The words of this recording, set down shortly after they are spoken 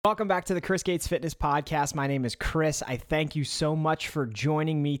Welcome back to the Chris Gates Fitness Podcast. My name is Chris. I thank you so much for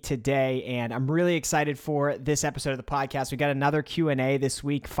joining me today, and I'm really excited for this episode of the podcast. We got another Q&A this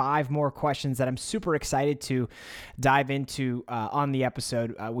week, 5 more questions that I'm super excited to dive into on the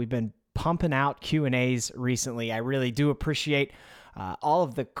episode. We've been pumping out Q&As recently. I really do appreciate all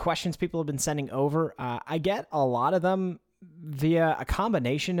of the questions people have been sending over. I get a lot of them via a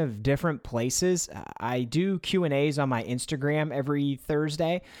combination of different places. I do Q&As on my Instagram every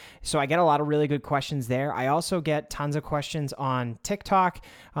Thursday, so I get a lot of really good questions there. I also get tons of questions on TikTok,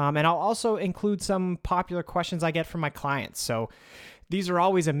 and I'll also include some popular questions I get from my clients. So these are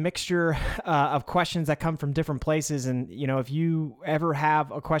always a mixture of questions that come from different places, and if you ever have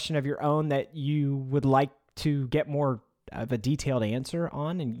a question of your own that you would like to get more of a detailed answer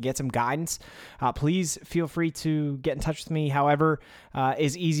on and get some guidance, please feel free to get in touch with me however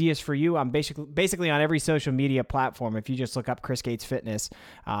is easiest for you. I'm basically on every social media platform. If you just look up Chris Gates Fitness,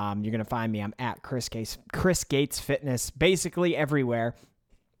 you're going to find me. I'm at Chris Gates Fitness, basically everywhere.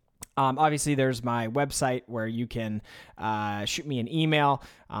 Obviously, there's my website where you can shoot me an email.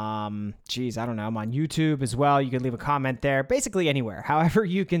 I don't know. I'm on YouTube as well. You can leave a comment there. Basically anywhere. However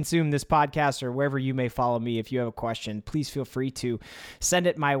you consume this podcast or wherever you may follow me, if you have a question, please feel free to send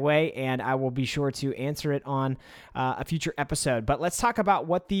it my way, and I will be sure to answer it on a future episode. But let's talk about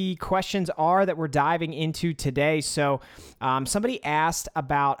what the questions are that we're diving into today. So somebody asked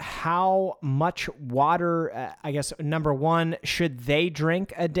about how much water, number one, should they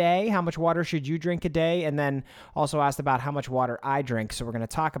drink a day? How much water should you drink a day? And then also asked about how much water I drink. So we're going to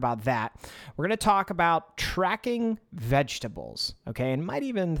talk about that. We're going to talk about tracking vegetables, okay? And might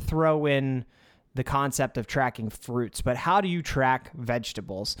even throw in the concept of tracking fruits, but how do you track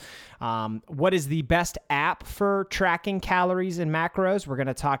vegetables? What is the best app for tracking calories and macros? We're going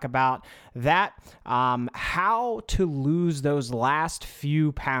to talk about that. How to lose those last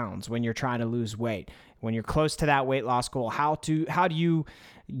few pounds when you're trying to lose weight. When you're close to that weight loss goal, how do you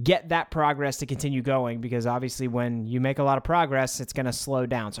get that progress to continue going? Because obviously when you make a lot of progress, it's going to slow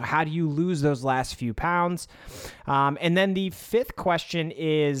down. So how do you lose those last few pounds? And then the 5th question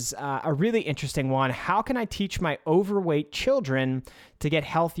is a really interesting one. How can I teach my overweight children to get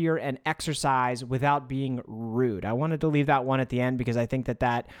healthier and exercise without being rude? I wanted to leave that one at the end because I think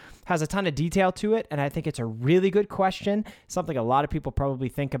that has a ton of detail to it, and I think it's a really good question, something a lot of people probably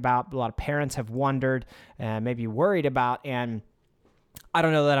think about, a lot of parents have wondered, maybe worried about, and I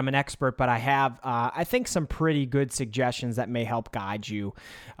don't know that I'm an expert, but I have, I think, some pretty good suggestions that may help guide you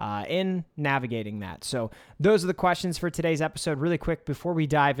in navigating that. So those are the questions for today's episode. Really quick, before we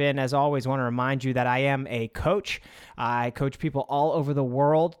dive in, as always, I want to remind you that I am a coach. I coach people all over the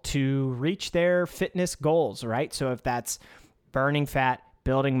world to reach their fitness goals, right? So if that's burning fat,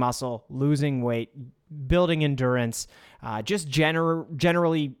 building muscle, losing weight, building endurance, just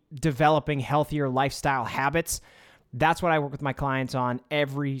generally developing healthier lifestyle habits, that's what I work with my clients on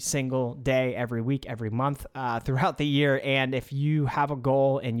every single day, every week, every month throughout the year. And if you have a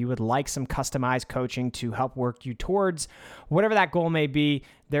goal and you would like some customized coaching to help work you towards whatever that goal may be,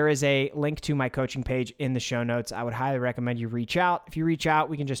 there is a link to my coaching page in the show notes. I would highly recommend you reach out. If you reach out,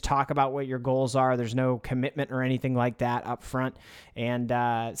 we can just talk about what your goals are. There's no commitment or anything like that up front, and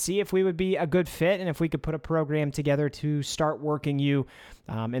see if we would be a good fit and if we could put a program together to start working you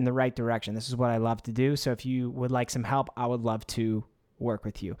in the right direction. This is what I love to do. So if you would like some help, I would love to work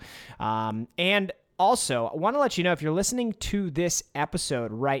with you. And also, I want to let you know, if you're listening to this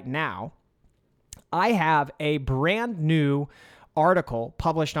episode right now, I have a brand new article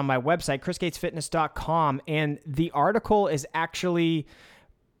published on my website, chrisgatesfitness.com, and the article is actually,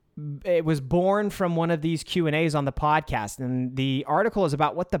 it was born from one of these Q&As on the podcast, and the article is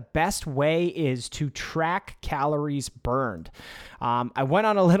about what the best way is to track calories burned. I went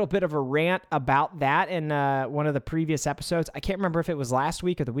on a little bit of a rant about that in one of the previous episodes. I can't remember if it was last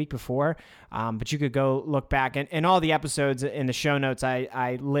week or the week before, but you could go look back. And in all the episodes in the show notes,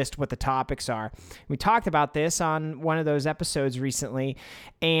 I list what the topics are. We talked about this on one of those episodes recently,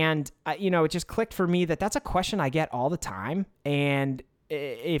 and it just clicked for me that that's a question I get all the time, and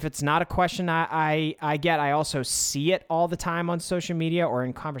if it's not a question I get, I also see it all the time on social media or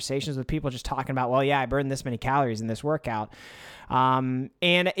in conversations with people just talking about, well, yeah, I burned this many calories in this workout. And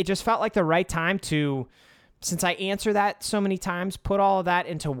it just felt like the right time to, since I answer that so many times, put all of that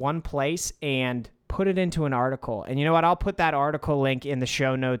into one place and put it into an article. And you know what? I'll put that article link in the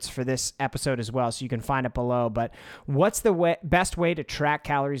show notes for this episode as well, so you can find it below. But what's the best way to track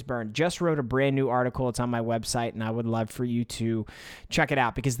calories burned? Just wrote a brand new article. It's on my website, and I would love for you to check it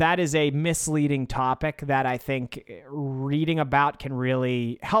out, because that is a misleading topic that I think reading about can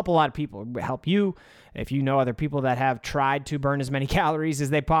really help a lot of people, help you. If you know other people that have tried to burn as many calories as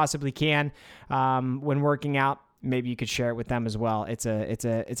they possibly can when working out, maybe you could share it with them as well. It's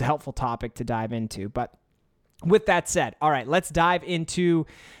a helpful topic to dive into. But with that said, all right, let's dive into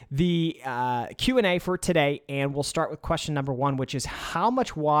the Q&A for today, and we'll start with question number 1, which is how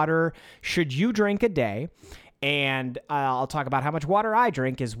much water should you drink a day? And I'll talk about how much water I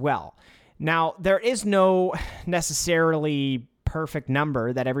drink as well. Now, there is no necessarily perfect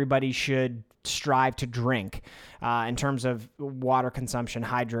number that everybody should strive to drink in terms of water consumption,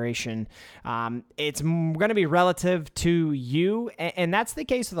 hydration. It's going to be relative to you, and that's the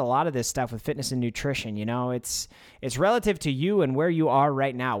case with a lot of this stuff with fitness and nutrition. You know, it's relative to you and where you are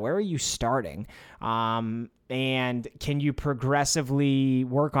right now. Where are you starting? And can you progressively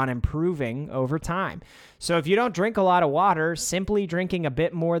work on improving over time? So if you don't drink a lot of water, simply drinking a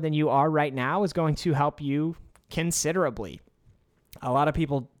bit more than you are right now is going to help you considerably. A lot of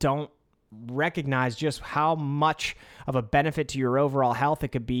people don't recognize just how much of a benefit to your overall health it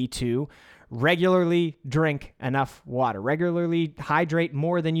could be to regularly drink enough water, regularly hydrate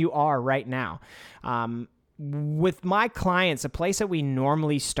more than you are right now. With my clients, a place that we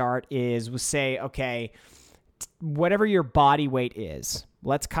normally start is we'll say, okay, whatever your body weight is,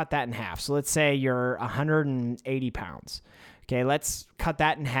 let's cut that in half. So let's say you're 180 pounds. Okay, let's cut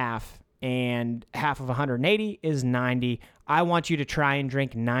that in half, and half of 180 is 90. I want you to try and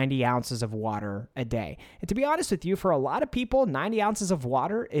drink 90 ounces of water a day. And to be honest with you, for a lot of people, 90 ounces of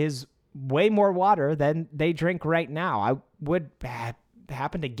water is way more water than they drink right now. I would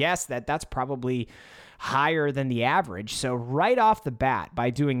happen to guess that that's probably higher than the average. So right off the bat, by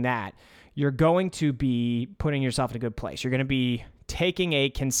doing that, you're going to be putting yourself in a good place. You're going to be taking a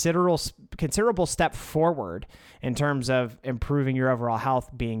considerable step forward in terms of improving your overall health,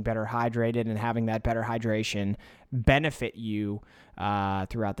 being better hydrated, and having that better hydration benefit you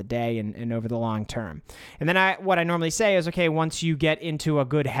throughout the day and over the long term. And then what I normally say is, okay, once you get into a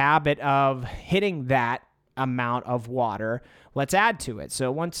good habit of hitting that amount of water, let's add to it.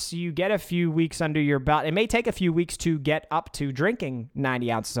 So once you get a few weeks under your belt, it may take a few weeks to get up to drinking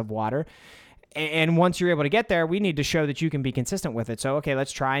 90 ounces of water. And once you're able to get there, we need to show that you can be consistent with it. So, okay,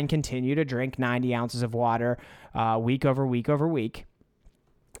 let's try and continue to drink 90 ounces of water week over week over week.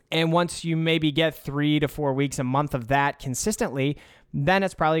 And once you maybe get 3 to 4 weeks, a month of that consistently, then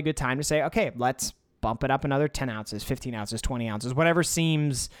it's probably a good time to say, okay, let's bump it up another 10 ounces, 15 ounces, 20 ounces, whatever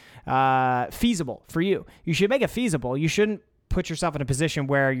seems feasible for you. You should make it feasible. You shouldn't put yourself in a position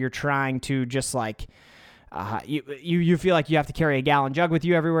where you're trying to just like, you feel like you have to carry a gallon jug with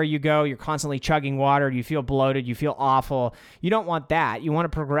you everywhere you go. You're constantly chugging water. You feel bloated. You feel awful. You don't want that. You want to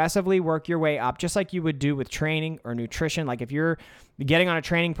progressively work your way up, just like you would do with training or nutrition. Like if you're getting on a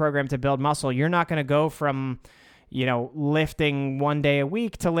training program to build muscle, you're not going to go from, lifting 1 day a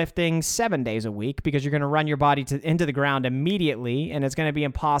week to lifting 7 days a week, because you're going to run your body into the ground immediately, and it's going to be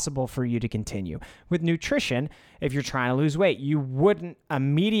impossible for you to continue. With nutrition, if you're trying to lose weight, you wouldn't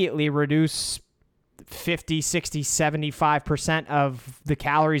immediately reduce 50, 60, 75% of the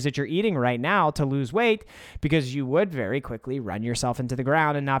calories that you're eating right now to lose weight, because you would very quickly run yourself into the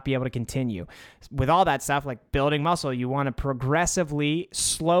ground and not be able to continue. With all that stuff, like building muscle, you want to progressively,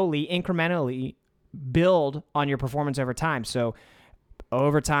 slowly, incrementally build on your performance over time. So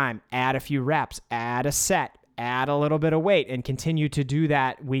over time, add a few reps, add a set, add a little bit of weight, and continue to do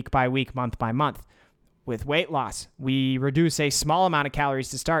that week by week, month by month. With weight loss, we reduce a small amount of calories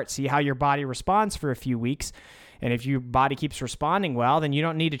to start, see how your body responds for a few weeks. And if your body keeps responding well, then you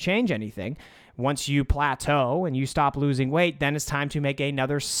don't need to change anything. Once you plateau and you stop losing weight, then it's time to make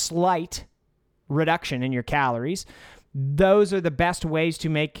another slight reduction in your calories. Those are the best ways to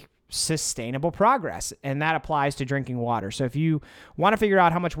make sustainable progress, and that applies to drinking water. So if you want to figure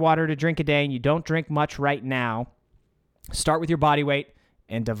out how much water to drink a day and you don't drink much right now, start with your body weight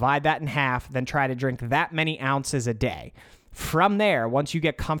and divide that in half, then try to drink that many ounces a day. From there, once you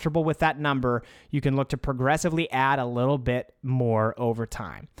get comfortable with that number, you can look to progressively add a little bit more over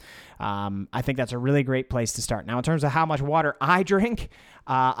time. I think that's a really great place to start. Now, in terms of how much water I drink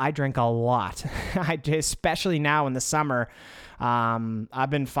a lot, especially now in the summer. I've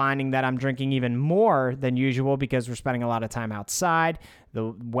been finding that I'm drinking even more than usual because we're spending a lot of time outside.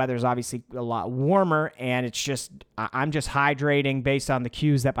 The weather's obviously a lot warmer, and I'm just hydrating based on the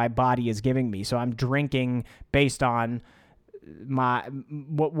cues that my body is giving me. So I'm drinking based on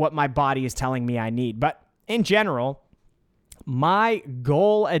what my body is telling me I need. But in general, my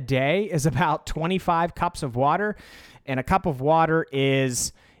goal a day is about 25 cups of water, and a cup of water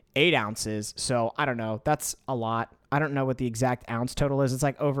is 8 ounces. So I don't know. That's a lot. I don't know what the exact ounce total is. It's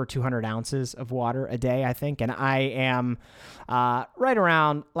like over 200 ounces of water a day, I think. And I am right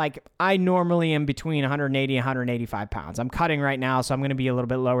around, like, I normally am between 180 and 185 pounds. I'm cutting right now, so I'm going to be a little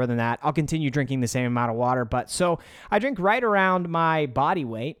bit lower than that. I'll continue drinking the same amount of water. But so I drink right around my body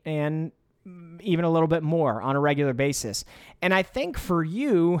weight and even a little bit more on a regular basis. And I think for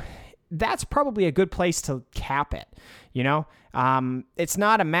you, that's probably a good place to cap it. You know, it's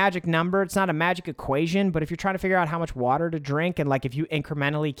not a magic number. It's not a magic equation, but if you're trying to figure out how much water to drink, and like if you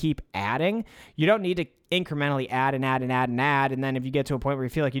incrementally keep adding, you don't need to incrementally add and add and add and add. And then if you get to a point where you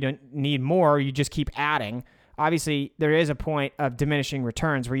feel like you don't need more, you just keep adding. Obviously, there is a point of diminishing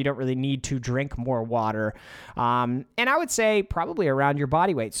returns where you don't really need to drink more water. And I would say probably around your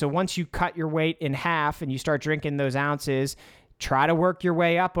body weight. So once you cut your weight in half and you start drinking those ounces, try to work your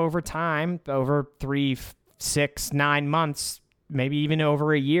way up over time, over 3, 6, 9 months, maybe even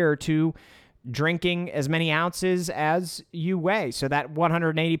over a year, to drinking as many ounces as you weigh. So that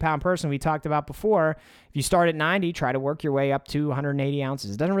 180-pound person we talked about before, if you start at 90, try to work your way up to 180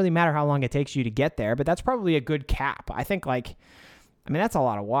 ounces. It doesn't really matter how long it takes you to get there, but that's probably a good cap. I think, that's a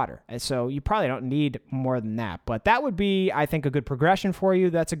lot of water. So you probably don't need more than that. But that would be, I think, a good progression for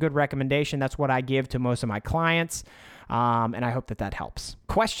you. That's a good recommendation. That's what I give to most of my clients. And I hope that helps.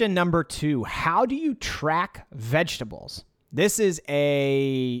 Question number 2, how do you track vegetables? This is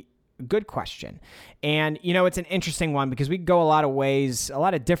a good question. And, it's an interesting one because we can go a lot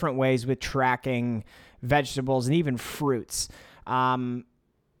of different ways with tracking vegetables and even fruits.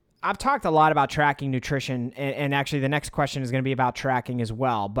 I've talked a lot about tracking nutrition, and actually the next question is going to be about tracking as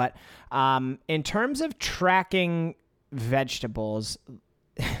well. But in terms of tracking vegetables,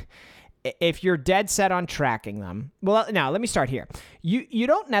 if you're dead set on tracking them, well, now let me start here. You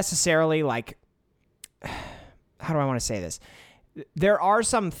don't necessarily how do I want to say this? There are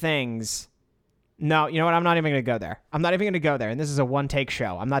some things. No, you know what? I'm not even going to go there. I'm not even going to go there. And this is a one-take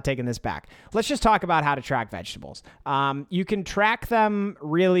show. I'm not taking this back. Let's just talk about how to track vegetables. You can track them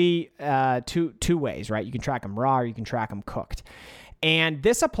really two ways, right? You can track them raw or you can track them cooked. And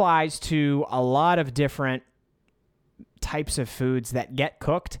this applies to a lot of different types of foods that get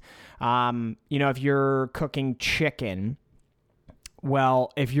cooked. If you're cooking chicken,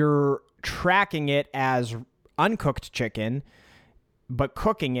 well, if you're tracking it as uncooked chicken, but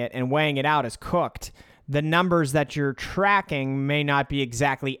cooking it and weighing it out as cooked, the numbers that you're tracking may not be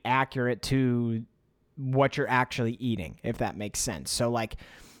exactly accurate to what you're actually eating, if that makes sense. So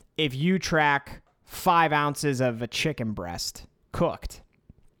if you track 5 ounces of a chicken breast cooked,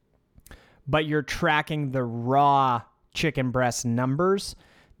 but you're tracking the raw chicken breast numbers,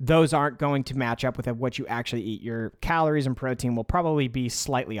 those aren't going to match up with what you actually eat. Your calories and protein will probably be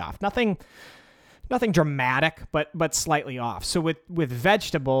slightly off. Nothing dramatic, but slightly off. So with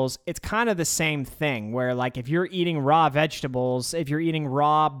vegetables, it's kind of the same thing where if you're eating raw vegetables, if you're eating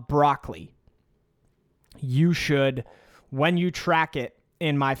raw broccoli, you should, when you track it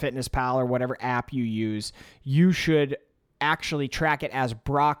in MyFitnessPal or whatever app you use, you should actually track it as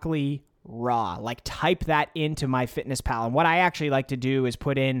broccoli raw. Type that into MyFitnessPal. And what I actually like to do is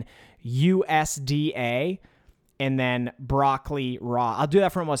put in USDA and then broccoli raw. I'll do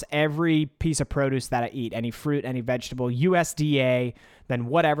that for almost every piece of produce that I eat, any fruit, any vegetable, USDA, then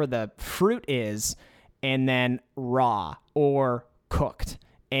whatever the fruit is, and then raw or cooked.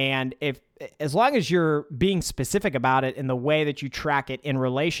 And as long as you're being specific about it in the way that you track it in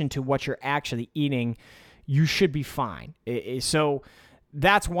relation to what you're actually eating, you should be fine. So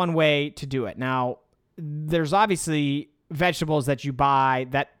that's one way to do it. Now, there's obviously vegetables that you buy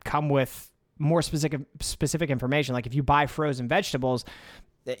that come with more specific information. If you buy frozen vegetables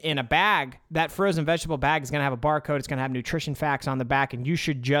in a bag, that frozen vegetable bag is going to have a barcode. It's going to have nutrition facts on the back, and you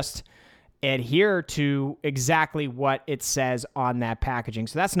should just adhere to exactly what it says on that packaging.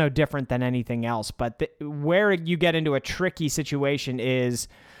 So that's no different than anything else. But where you get into a tricky situation is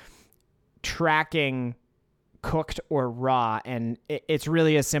tracking cooked or raw, and it's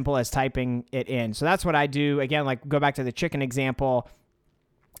really as simple as typing it in. So that's what I do. Again, go back to the chicken example.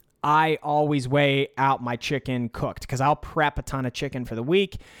 I always weigh out my chicken cooked because I'll prep a ton of chicken for the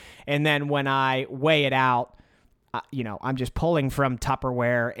week. And then when I weigh it out, I'm just pulling from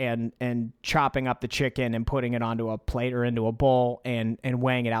Tupperware and chopping up the chicken and putting it onto a plate or into a bowl and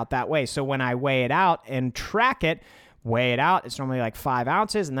weighing it out that way. So when I weigh it out and track it, weigh it out, it's normally 5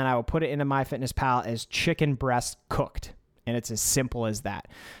 ounces. And then I will put it into MyFitnessPal as chicken breast cooked. And it's as simple as that.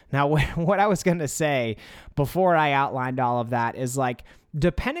 Now, what I was going to say before I outlined all of that is like,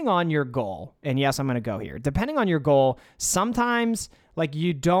 depending on your goal, and yes, I'm going to go here, depending on your goal, sometimes like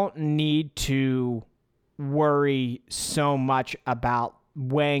you don't need to worry so much about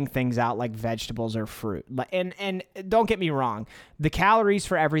weighing things out like vegetables or fruit. And don't get me wrong, the calories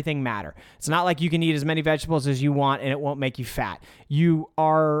for everything matter. It's not like you can eat as many vegetables as you want and it won't make you fat. You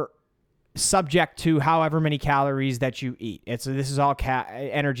are subject to however many calories that you eat. This is all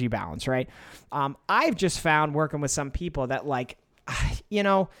energy balance, right? I've just found working with some people that like,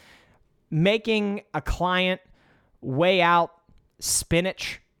 making a client weigh out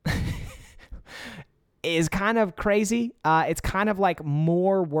spinach is kind of crazy. It's kind of like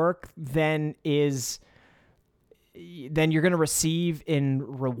more work than you're going to receive in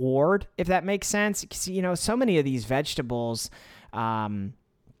reward, if that makes sense. So many of these vegetables,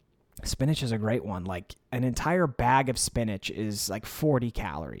 spinach is a great one. Like an entire bag of spinach is like 40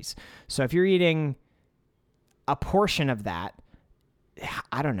 calories. So if you're eating a portion of that,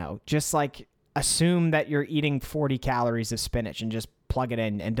 I don't know, just like assume that you're eating 40 calories of spinach and just plug it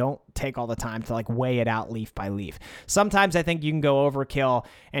in and don't take all the time to like weigh it out leaf by leaf. Sometimes I think you can go overkill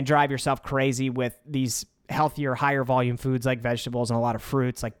and drive yourself crazy with these healthier, higher volume foods like vegetables and a lot of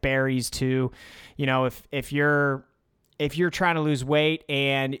fruits, like berries too. If you're trying to lose weight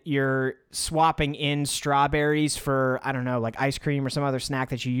and you're swapping in strawberries for, I don't know, like ice cream or some other snack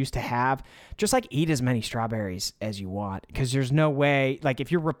that you used to have, just like eat as many strawberries as you want. Because there's no way, like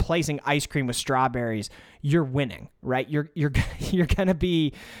if you're replacing ice cream with strawberries, you're winning, right? You're going to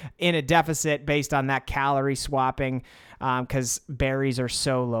be in a deficit based on that calorie swapping because berries are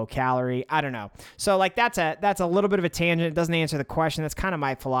so low calorie. I don't know. So like that's a little bit of a tangent. It doesn't answer the question. That's kind of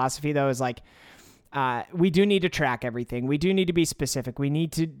my philosophy though, is like, we do need to track everything. We do need to be specific. We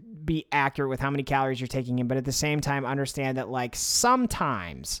need to be accurate with how many calories you're taking in, but at the same time, understand that like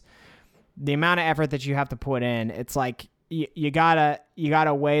sometimes the amount of effort that you have to put in, it's like you gotta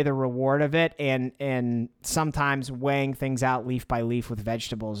weigh the reward of it, and sometimes weighing things out leaf by leaf with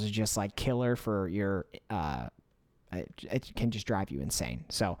vegetables is just like killer for your. It can just drive you insane.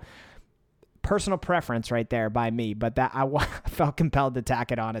 So. Personal preference right there by me, but that I felt compelled to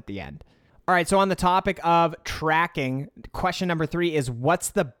tack it on at the end. All right, so on the topic of tracking, question number 3 is,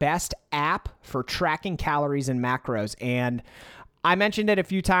 what's the best app for tracking calories and macros? And I mentioned it a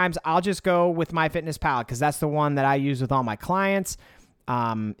few times. I'll just go with MyFitnessPal because that's the one that I use with all my clients.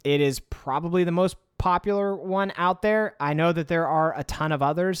 It is probably the most popular one out there. I know that there are a ton of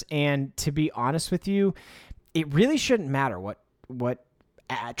others, and to be honest with you, it really shouldn't matter what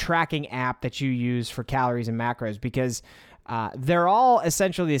tracking app that you use for calories and macros, because they're all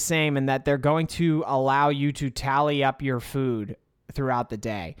essentially the same in that they're going to allow you to tally up your food throughout the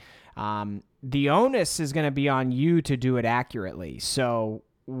day. The onus is going to be on you to do it accurately. So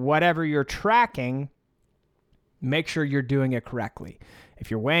whatever you're tracking, make sure you're doing it correctly.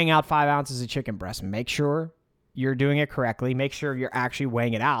 If you're weighing out 5 ounces of chicken breast, make sure you're doing it correctly. Make sure you're actually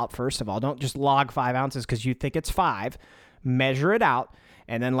weighing it out. First of all, don't just log 5 ounces because you think it's 5. Measure it out.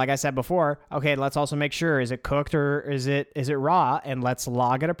 And then, like I said before, okay, let's also make sure, is it cooked or is it raw? And let's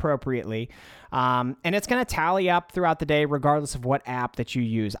log it appropriately. And it's going to tally up throughout the day, regardless of what app that you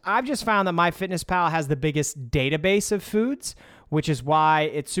use. I've just found that MyFitnessPal has the biggest database of foods, which is why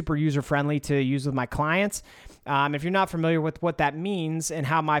it's super user-friendly to use with my clients. If you're not familiar with what that means and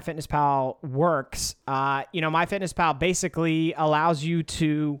how MyFitnessPal works, MyFitnessPal basically allows you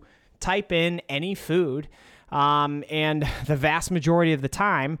to type in any food. And the vast majority of the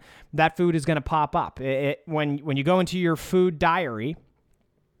time, that food is going to pop up. When you go into your food diary,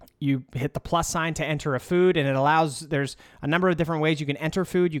 you hit the plus sign to enter a food, and there's a number of different ways you can enter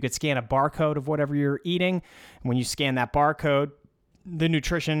food. You could scan a barcode of whatever you're eating. When you scan that barcode, the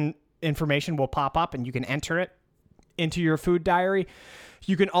nutrition information will pop up, and you can enter it into your food diary.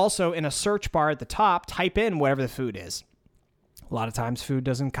 You can also, in a search bar at the top, type in whatever the food is. A lot of times food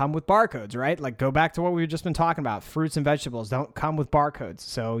doesn't come with barcodes, right? Like go back to what we've just been talking about. Fruits and vegetables don't come with barcodes.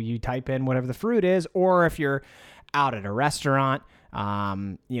 So you type in whatever the fruit is, or if you're out at a restaurant,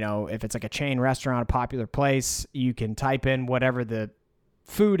 if it's like a chain restaurant, a popular place, you can type in whatever the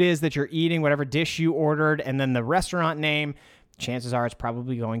food is that you're eating, whatever dish you ordered, and then the restaurant name. Chances are it's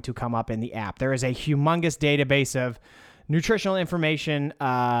probably going to come up in the app. There is a humongous database of nutritional information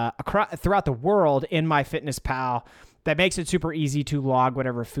throughout the world in MyFitnessPal that makes it super easy to log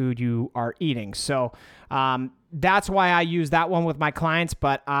whatever food you are eating. So that's why I use that one with my clients,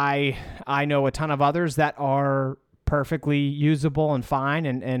 but I know a ton of others that are perfectly usable and fine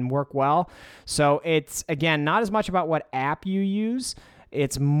and work well. So it's, again, not as much about what app you use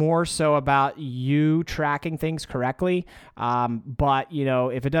It's more so about you tracking things correctly. But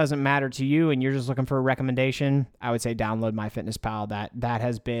if it doesn't matter to you and you're just looking for a recommendation, I would say download MyFitnessPal. That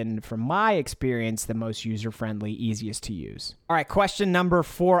has been, from my experience, the most user-friendly, easiest to use. All right, question number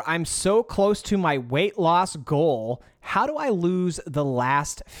 4. I'm so close to my weight loss goal. How do I lose the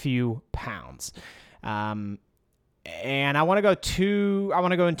last few pounds? And I want to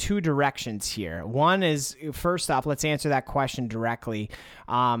go in two directions here. One is, first off, let's answer that question directly.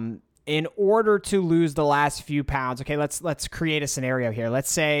 In order to lose the last few pounds, okay, let's create a scenario here.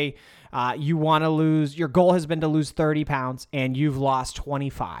 Let's say you want to lose, your goal has been to lose 30 pounds and you've lost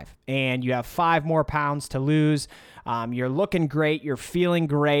 25 and you have 5 more pounds to lose. You're looking great, you're feeling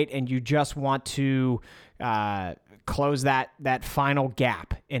great, and you just want to close that final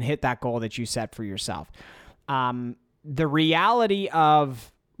gap and hit that goal that you set for yourself. The reality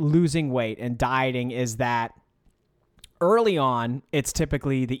of losing weight and dieting is that early on, it's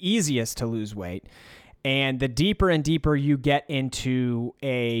typically the easiest to lose weight. And the deeper and deeper you get into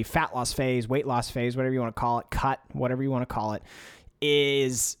a fat loss phase, weight loss phase, whatever you want to call it, cut, whatever you want to call it,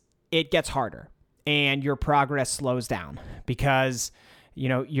 it gets harder and your progress slows down because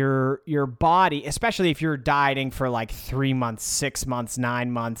your body, especially if you're dieting for like 3 months, 6 months,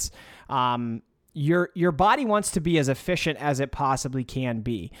 9 months, your body wants to be as efficient as it possibly can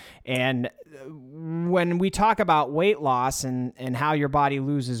be. And when we talk about weight loss and how your body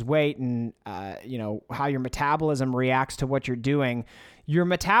loses weight and how your metabolism reacts to what you're doing, your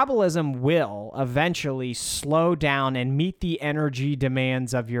metabolism will eventually slow down and meet the energy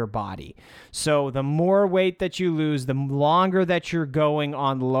demands of your body. So the more weight that you lose, the longer that you're going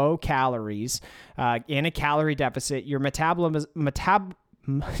on low calories, in a calorie deficit, your metabolism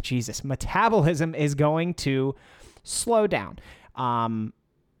is going to slow down.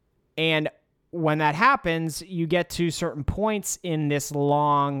 And when that happens, you get to certain points in this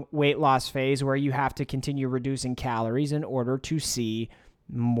long weight loss phase where you have to continue reducing calories in order to see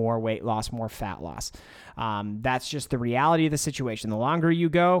more weight loss, more fat loss. That's just the reality of the situation. The longer you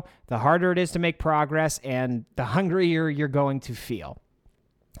go, the harder it is to make progress and the hungrier you're going to feel.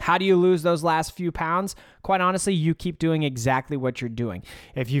 How do you lose those last few pounds? Quite honestly, you keep doing exactly what you're doing.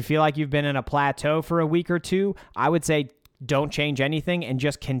 If you feel like you've been in a plateau for a week or two, I would say don't change anything and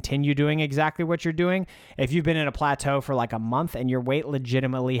just continue doing exactly what you're doing. If you've been in a plateau for like a month and your weight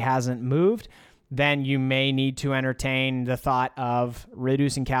legitimately hasn't moved, then you may need to entertain the thought of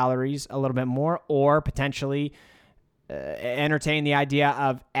reducing calories a little bit more, or potentially entertain the idea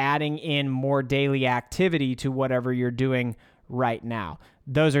of adding in more daily activity to whatever you're doing right now.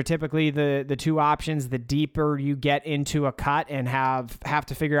 Those are typically the two options. The deeper you get into a cut and have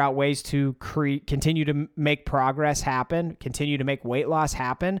to figure out ways to continue to make progress happen, continue to make weight loss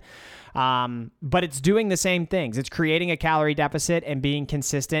happen. But it's doing the same things. It's creating a calorie deficit and being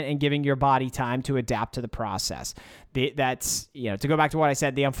consistent and giving your body time to adapt to the process. That's, to go back to what I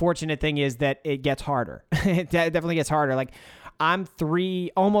said, the unfortunate thing is that it gets harder. It definitely gets harder. Like, I'm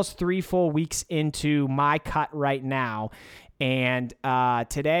almost 3 full weeks into my cut right now. And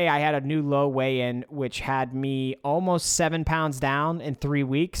today I had a new low weigh-in, which had me almost 7 pounds down in 3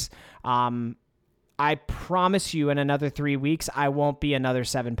 weeks. I promise you in another 3 weeks, I won't be another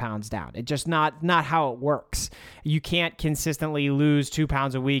 7 pounds down. It's just not how it works. You can't consistently lose 2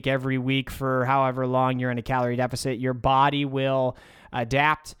 pounds a week every week for however long you're in a calorie deficit. Your body will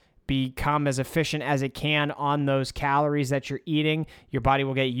adapt, become as efficient as it can on those calories that you're eating. Your body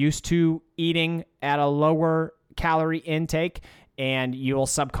will get used to eating at a lower calorie intake, and you'll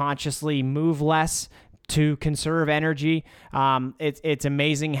subconsciously move less to conserve energy. It's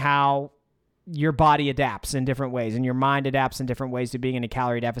amazing how your body adapts in different ways and your mind adapts in different ways to being in a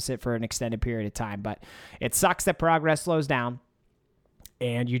calorie deficit for an extended period of time. But it sucks that progress slows down,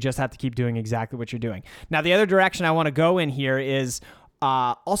 and you just have to keep doing exactly what you're doing. Now, the other direction I want to go in here is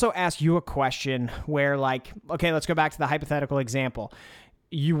also ask you a question where, like, okay, let's go back to the hypothetical example.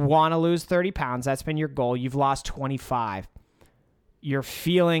 You want to lose 30 pounds. That's been your goal. You've lost 25. You're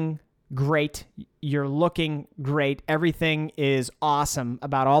feeling great. You're looking great. Everything is awesome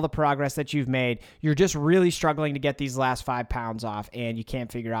about all the progress that you've made. You're just really struggling to get these last 5 pounds off, and you can't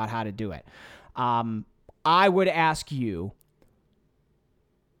figure out how to do it. I would ask you,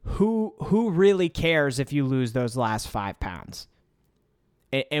 who really cares if you lose those last 5 pounds?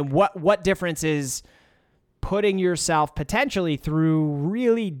 And what difference is putting yourself potentially through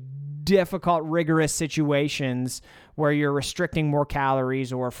really difficult, rigorous situations where you're restricting more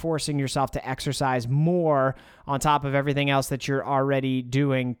calories or forcing yourself to exercise more on top of everything else that you're already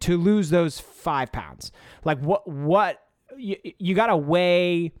doing to lose those 5 pounds? Like, what you got to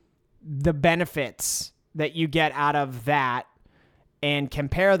weigh the benefits that you get out of that and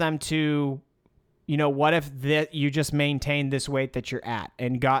compare them to, what if you just maintained this weight that you're at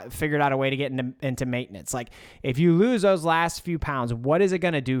and figured out a way to get into maintenance? Like, if you lose those last few pounds, what is it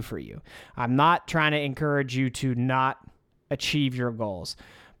going to do for you? I'm not trying to encourage you to not achieve your goals,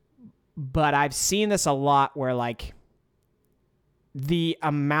 but I've seen this a lot where, like, the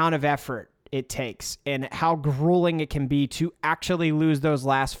amount of effort it takes and how grueling it can be to actually lose those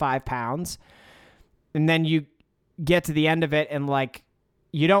last 5 pounds. And then you get to the end of it and, like,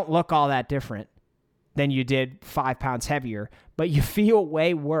 you don't look all that different than you did 5 pounds heavier, but you feel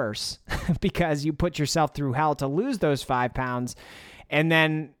way worse because you put yourself through hell to lose those 5 pounds. And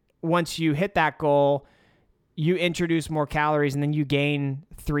then once you hit that goal, you introduce more calories and then you gain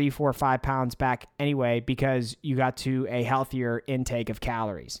 3, 4, 5 pounds back anyway because you got to a healthier intake of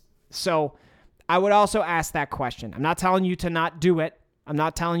calories. So I would also ask that question. I'm not telling you to not do it. I'm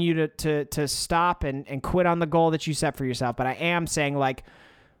not telling you to stop and quit on the goal that you set for yourself, but I am saying, like,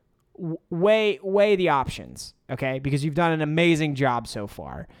 weigh the options, okay? Because you've done an amazing job so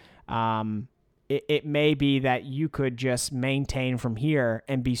far. It may be that you could just maintain from here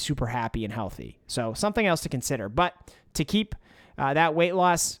and be super happy and healthy. So something else to consider. But to keep that weight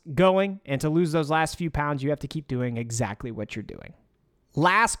loss going and to lose those last few pounds, you have to keep doing exactly what you're doing.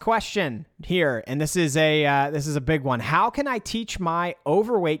 Last question here, and this is a big one. How can I teach my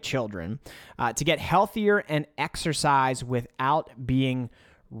overweight children to get healthier and exercise without being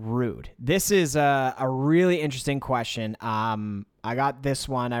rude? This is a really interesting question. I got this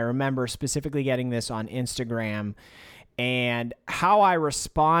one. I remember specifically getting this on Instagram, and how I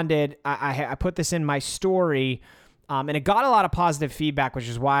responded, I put this in my story, and it got a lot of positive feedback, which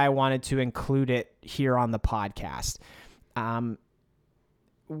is why I wanted to include it here on the podcast.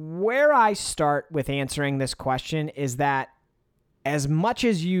 Where I start with answering this question is that as much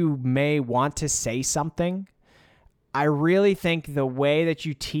as you may want to say something, I really think the way that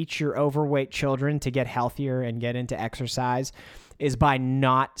you teach your overweight children to get healthier and get into exercise is by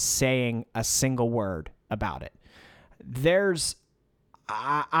not saying a single word about it. There's,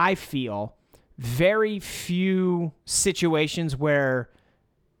 I feel, very few situations where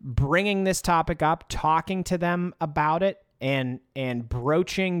bringing this topic up, talking to them about it, and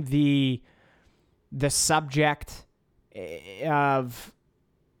broaching the subject of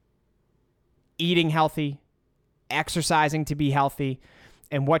eating healthy, exercising to be healthy,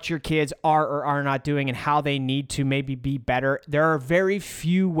 and what your kids are or are not doing and how they need to maybe be better. There are very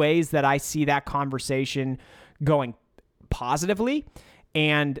few ways that I see that conversation going positively,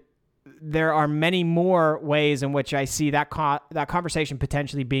 and there are many more ways in which I see that conversation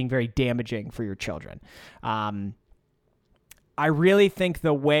potentially being very damaging for your children. I really think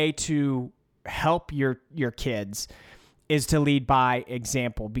the way to help your kids is to lead by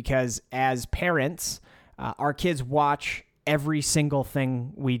example, because as parents, our kids watch every single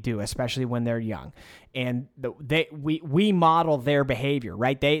thing we do, especially when they're young, and we model their behavior,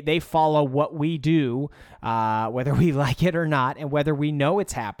 right? They follow what we do, whether we like it or not, and whether we know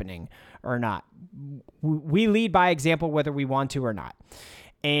it's happening or not. We lead by example, whether we want to or not.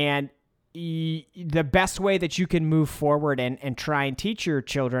 And the best way that you can move forward and try and teach your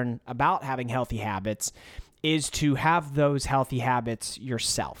children about having healthy habits is to have those healthy habits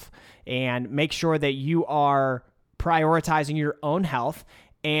yourself and make sure that you are prioritizing your own health.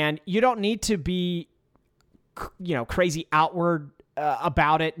 And you don't need to be, crazy outward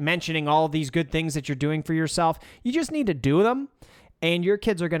about it, mentioning all these good things that you're doing for yourself. You just need to do them, and your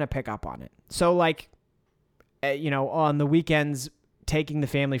kids are going to pick up on it. So, like, on the weekends, taking the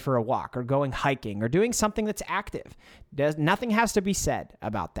family for a walk or going hiking or doing something that's active. Nothing has to be said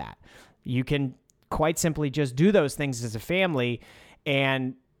about that. You can quite simply just do those things as a family,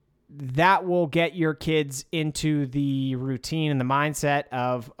 and that will get your kids into the routine and the mindset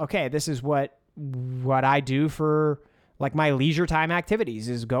of, okay, this is what I do for, like, my leisure time activities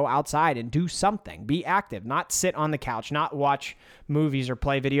is go outside and do something, be active, not sit on the couch, not watch movies or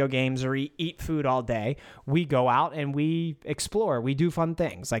play video games or eat food all day. We go out and we explore, we do fun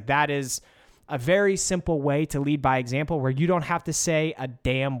things. Like, that is a very simple way to lead by example where you don't have to say a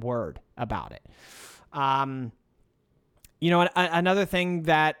damn word about it. Another thing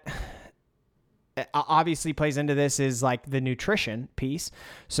that obviously plays into this is, like, the nutrition piece.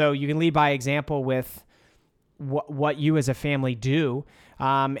 So you can lead by example with what you as a family do.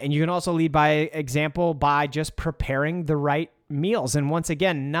 And you can also lead by example by just preparing the right meals. And once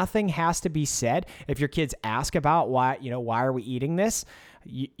again, nothing has to be said. If your kids ask about why are we eating this?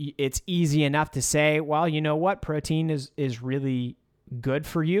 It's easy enough to say, well, you know what? Protein is really good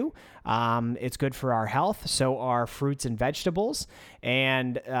for you. It's good for our health. So are fruits and vegetables.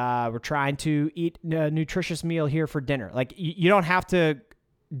 And we're trying to eat a nutritious meal here for dinner. Like you don't have to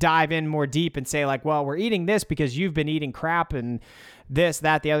dive in more deep and say like, well, we're eating this because you've been eating crap and this,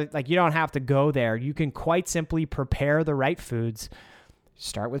 that, the other. Like you don't have to go there. You can quite simply prepare the right foods.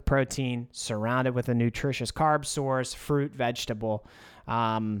 Start with protein, surround it with a nutritious carb source, fruit, vegetable,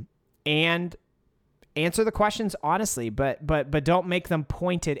 and answer the questions honestly, but don't make them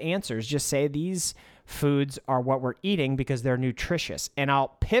pointed answers. Just say these foods are what we're eating because they're nutritious. And I'll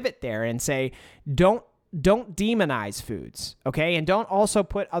pivot there and say, don't demonize foods, okay? And don't also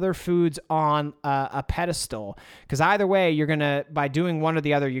put other foods on a pedestal, because either way, by doing one or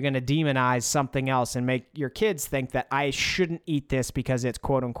the other, you're gonna demonize something else and make your kids think that I shouldn't eat this because it's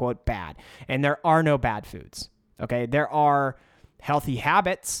quote unquote bad. And there are no bad foods, okay? There are healthy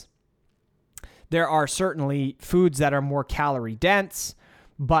habits. There are certainly foods that are more calorie dense,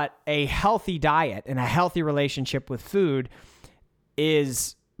 but a healthy diet and a healthy relationship with food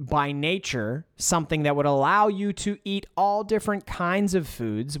is by nature something that would allow you to eat all different kinds of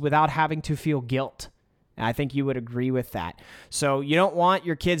foods without having to feel guilt. And I think you would agree with that. So you don't want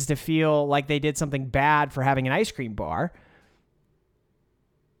your kids to feel like they did something bad for having an ice cream bar.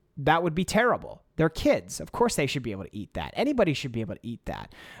 That would be terrible. They're kids. Of course they should be able to eat that. Anybody should be able to eat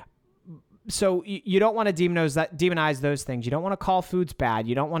that. So you don't want to demonize those things. You don't want to call foods bad.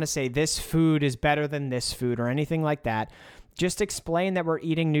 You don't want to say this food is better than this food or anything like that. Just explain that we're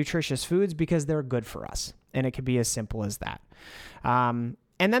eating nutritious foods because they're good for us. And it could be as simple as that. And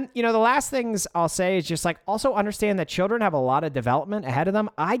then, the last things I'll say is just like also understand that children have a lot of development ahead of them.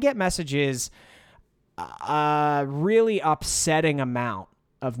 I get messages, a really upsetting amount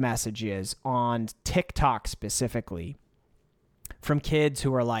of messages on TikTok specifically from kids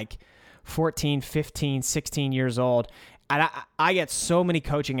who are like 14, 15, 16 years old. And I get so many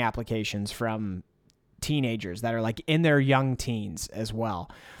coaching applications from teenagers that are like in their young teens as well,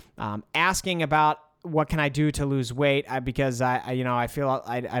 asking about what can I do to lose weight because I feel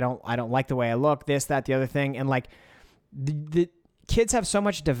I don't like the way I look, this, that, the other thing. And like the kids have so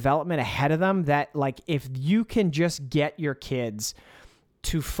much development ahead of them that like if you can just get your kids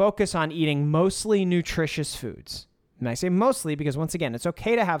to focus on eating mostly nutritious foods. And I say mostly because, once again, it's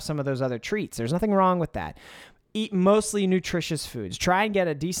okay to have some of those other treats. There's nothing wrong with that. Eat mostly nutritious foods. Try and get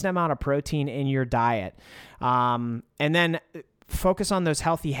a decent amount of protein in your diet. And then focus on those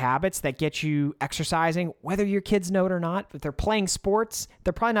healthy habits that get you exercising, whether your kids know it or not. If they're playing sports,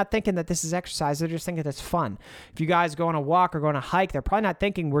 they're probably not thinking that this is exercise. They're just thinking it's fun. If you guys go on a walk or go on a hike, they're probably not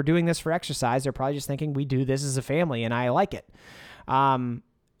thinking we're doing this for exercise. They're probably just thinking we do this as a family and I like it.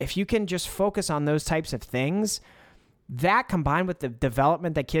 If you can just focus on those types of things, that combined with the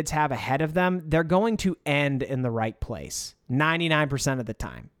development that kids have ahead of them, they're going to end in the right place 99% of the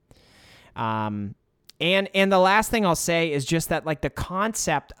time. And the last thing I'll say is just that like the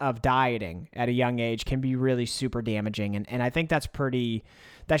concept of dieting at a young age can be really super damaging. And I think that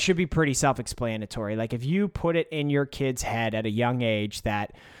should be pretty self-explanatory. Like if you put it in your kid's head at a young age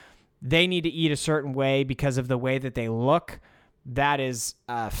that they need to eat a certain way because of the way that they look, that is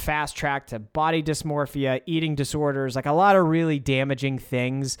a fast track to body dysmorphia, eating disorders, like a lot of really damaging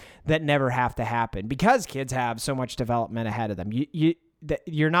things that never have to happen because kids have so much development ahead of them.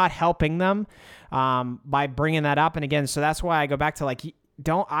 You're not helping them by bringing that up. And again, so that's why I go back to like,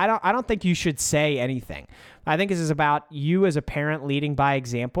 I don't think you should say anything. I think this is about you as a parent leading by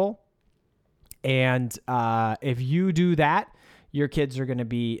example. And if you do that, your kids are going to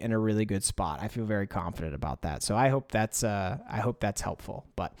be in a really good spot. I feel very confident about that. So I hope that's helpful.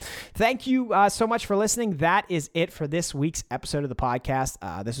 But thank you so much for listening. That is it for this week's episode of the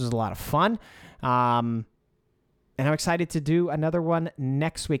podcast. This was a lot of fun. And I'm excited to do another one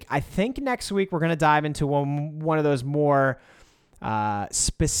next week. I think next week we're going to dive into one of those more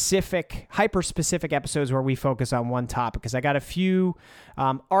hyper-specific episodes where we focus on one topic, because I got a few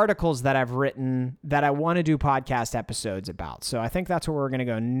articles that I've written that I want to do podcast episodes about. So I think that's where we're going to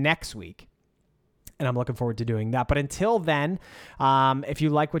go next week. And I'm looking forward to doing that. But until then, if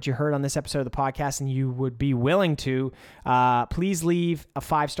you like what you heard on this episode of the podcast and you would be willing to, please leave a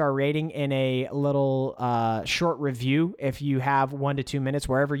 5-star rating and a little short review if you have 1 to 2 minutes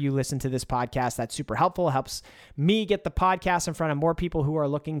wherever you listen to this podcast. That's super helpful. It helps me get the podcast in front of more people who are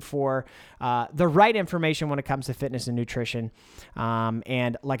looking for the right information when it comes to fitness and nutrition.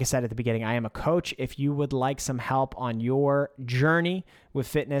 And like I said at the beginning, I am a coach. If you would like some help on your journey with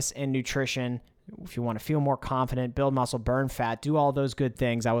fitness and nutrition, if you want to feel more confident, build muscle, burn fat, do all those good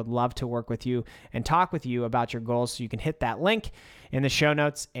things, I would love to work with you and talk with you about your goals. So you can hit that link in the show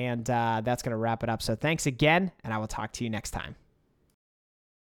notes, and that's going to wrap it up. So thanks again, and I will talk to you next time.